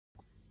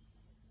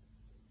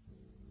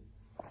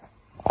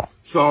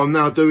So I'm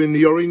now doing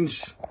the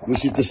orange,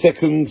 which is the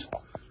second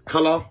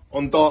colour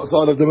on Dark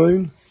Side of the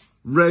Moon.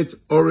 Red,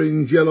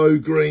 orange, yellow,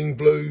 green,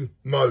 blue,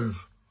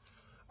 mauve.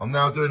 I'm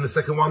now doing the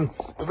second one.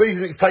 The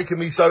reason it's taken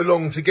me so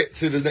long to get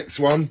to the next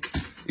one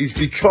is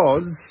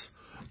because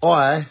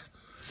I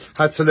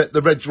had to let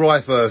the red dry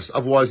first,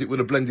 otherwise it would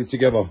have blended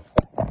together.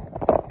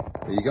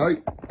 There you go.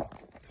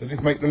 So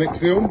let's make the next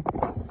film.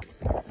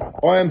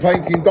 I am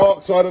painting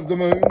Dark Side of the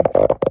Moon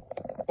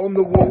on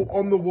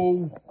the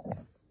wall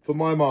for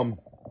my mum.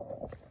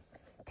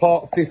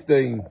 Part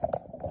 15.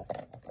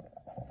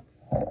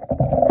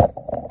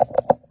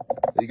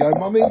 There you go,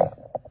 mummy.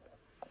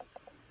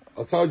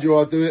 I told you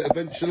I'd do it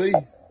eventually.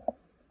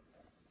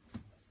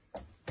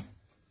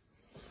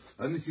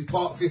 And this is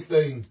part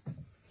 15.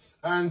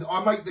 And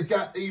I make the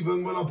gap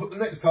even when I put the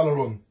next colour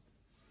on.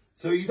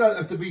 So you don't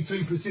have to be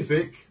too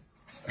specific.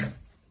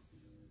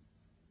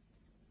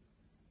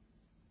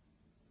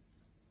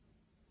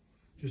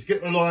 Just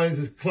get the lines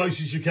as close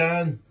as you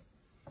can.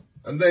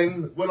 And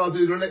then when I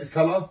do the next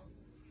colour,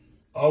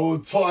 I will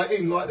tie it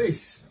in like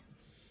this.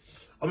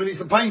 I mean, it's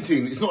a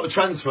painting, it's not a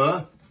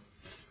transfer.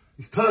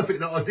 It's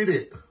perfect that I did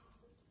it.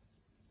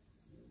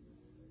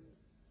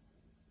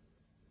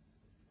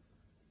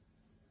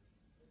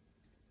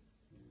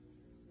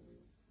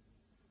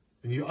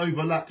 And you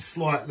overlap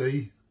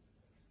slightly.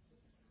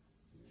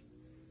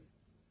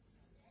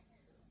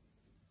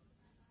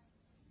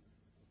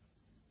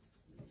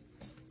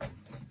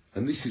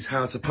 And this is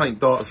how to paint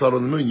Dark Side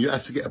of the Moon. You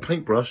have to get a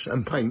paintbrush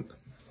and paint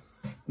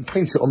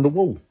it on the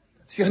wall.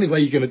 It's the only way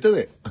you're going to do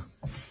it.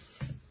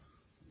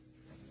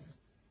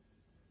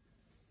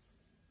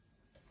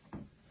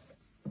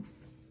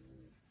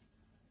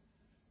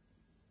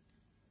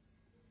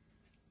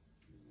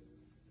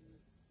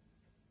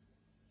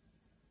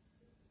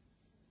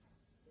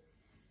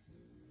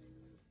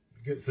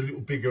 It gets a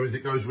little bigger as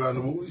it goes around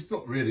the wall. It's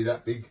not really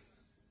that big.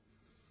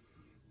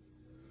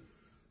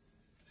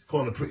 It's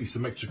kind of pretty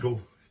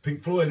symmetrical. It's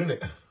Pink Floyd, isn't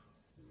it?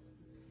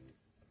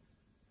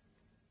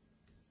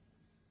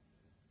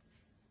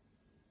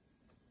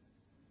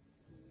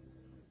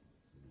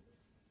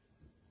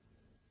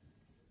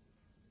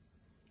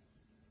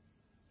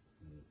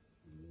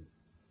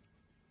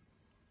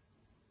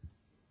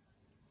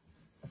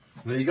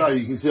 There you go,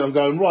 you can see I'm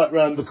going right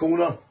round the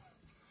corner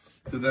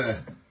to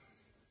there.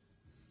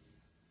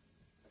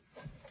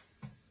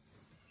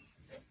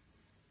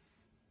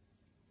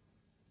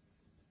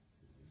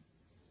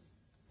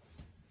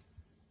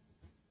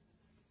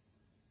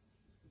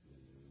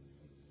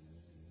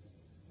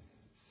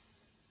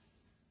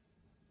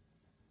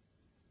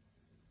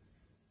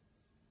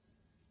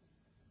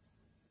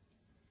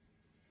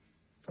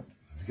 There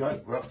we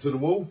go, we're up to the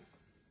wall.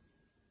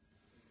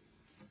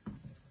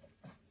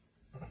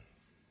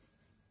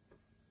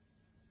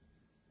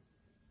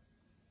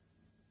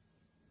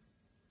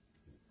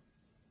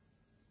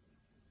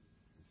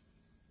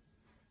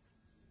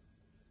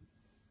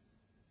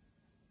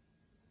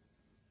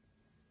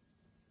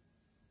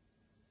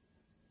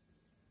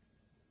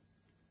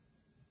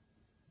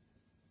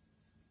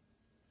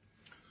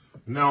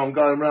 Now I'm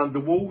going around the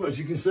wall, as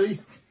you can see.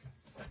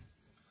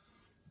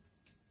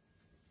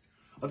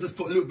 I just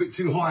put a little bit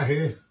too high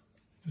here,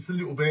 just a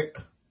little bit.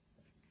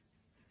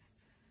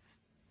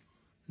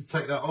 Just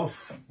take that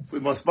off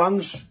with my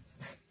sponge.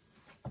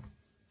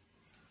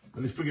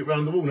 And let's bring it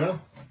round the wall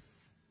now.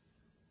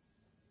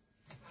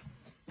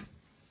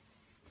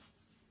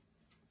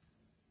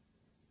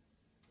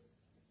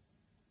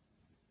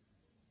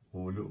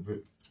 Or a little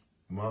bit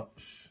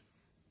much.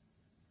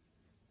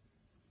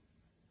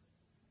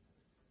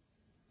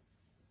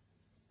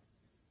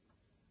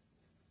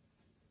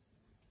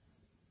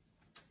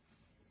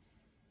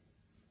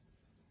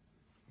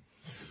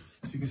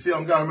 So you can see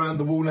I'm going around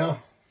the wall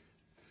now.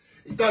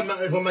 It don't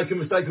matter if I make a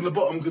mistake on the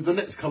bottom because the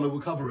next colour will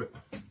cover it.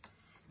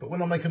 But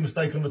when I make a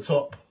mistake on the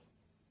top,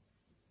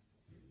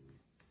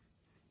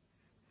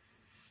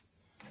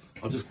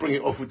 I'll just bring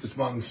it off with the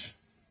sponge.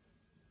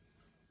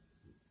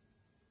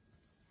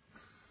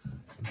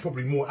 It's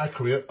probably more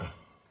accurate.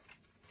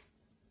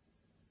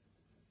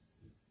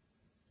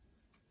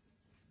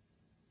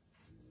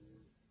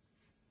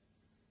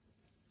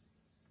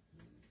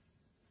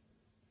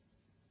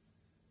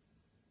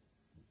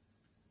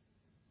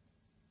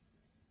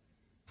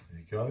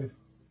 Go.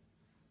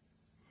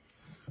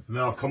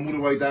 Now I've come all the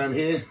way down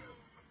here,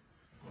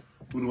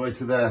 all the way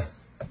to there.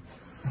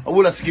 I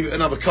will have to give it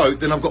another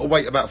coat, then I've got to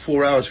wait about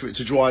 4 hours for it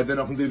to dry, then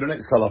I can do the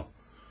next colour.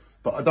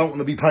 But I don't want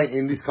to be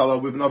painting this colour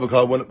with another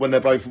colour when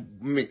they're both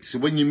mixed.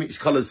 When you mix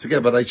colours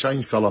together, they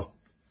change colour.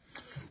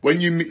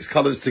 When you mix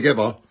colours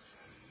together,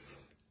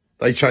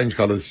 they change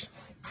colours.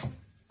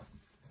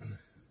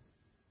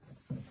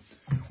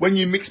 When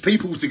you mix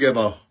people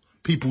together,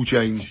 people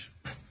change.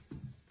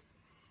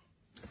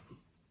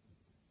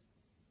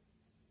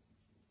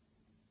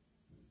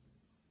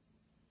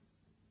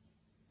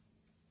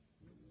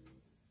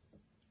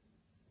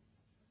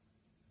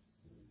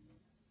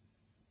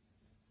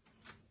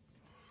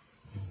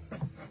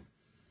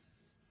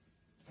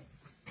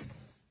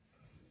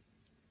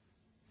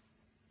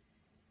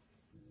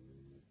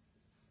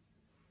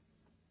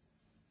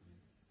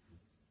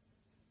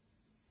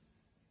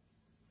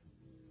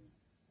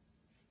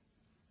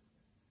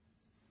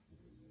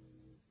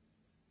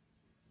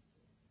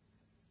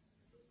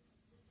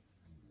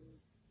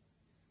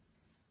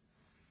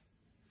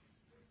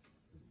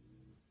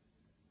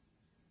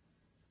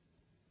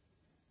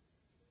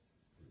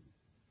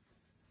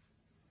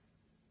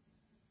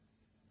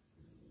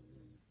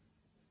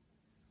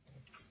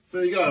 So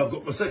there you go, I've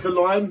got my second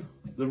line,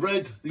 the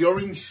red, the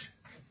orange.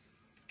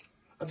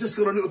 I've just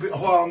got a little bit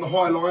higher on the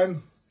high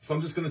line, so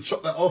I'm just going to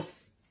chop that off.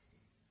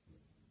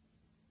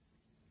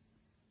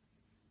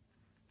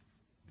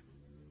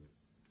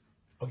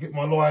 I'll get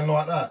my line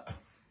like that.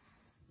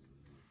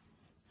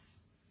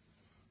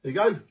 There you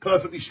go,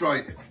 perfectly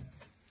straight.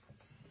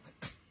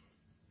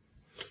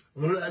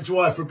 I'm going to let that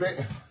dry for a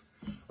bit.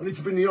 I need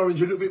to bring the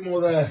orange a little bit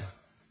more there.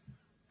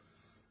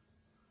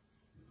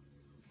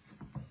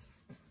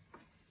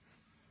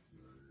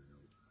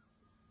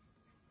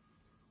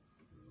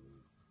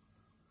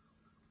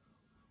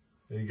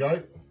 There you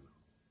go.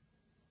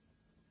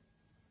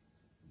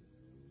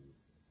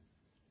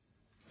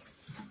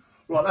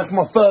 Right, that's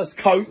my first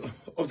coat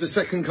of the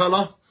second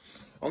colour.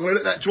 I'm going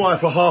to let that dry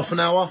for half an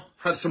hour,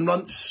 have some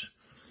lunch,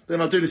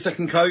 then I'll do the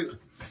second coat.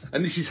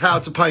 And this is how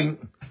to paint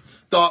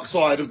Dark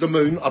Side of the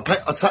Moon. I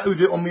tattooed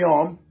it on my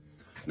arm,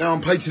 now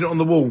I'm painting it on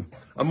the wall.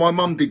 And my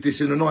mum did this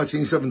in the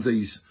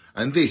 1970s.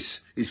 And this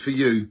is for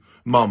you,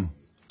 Mum.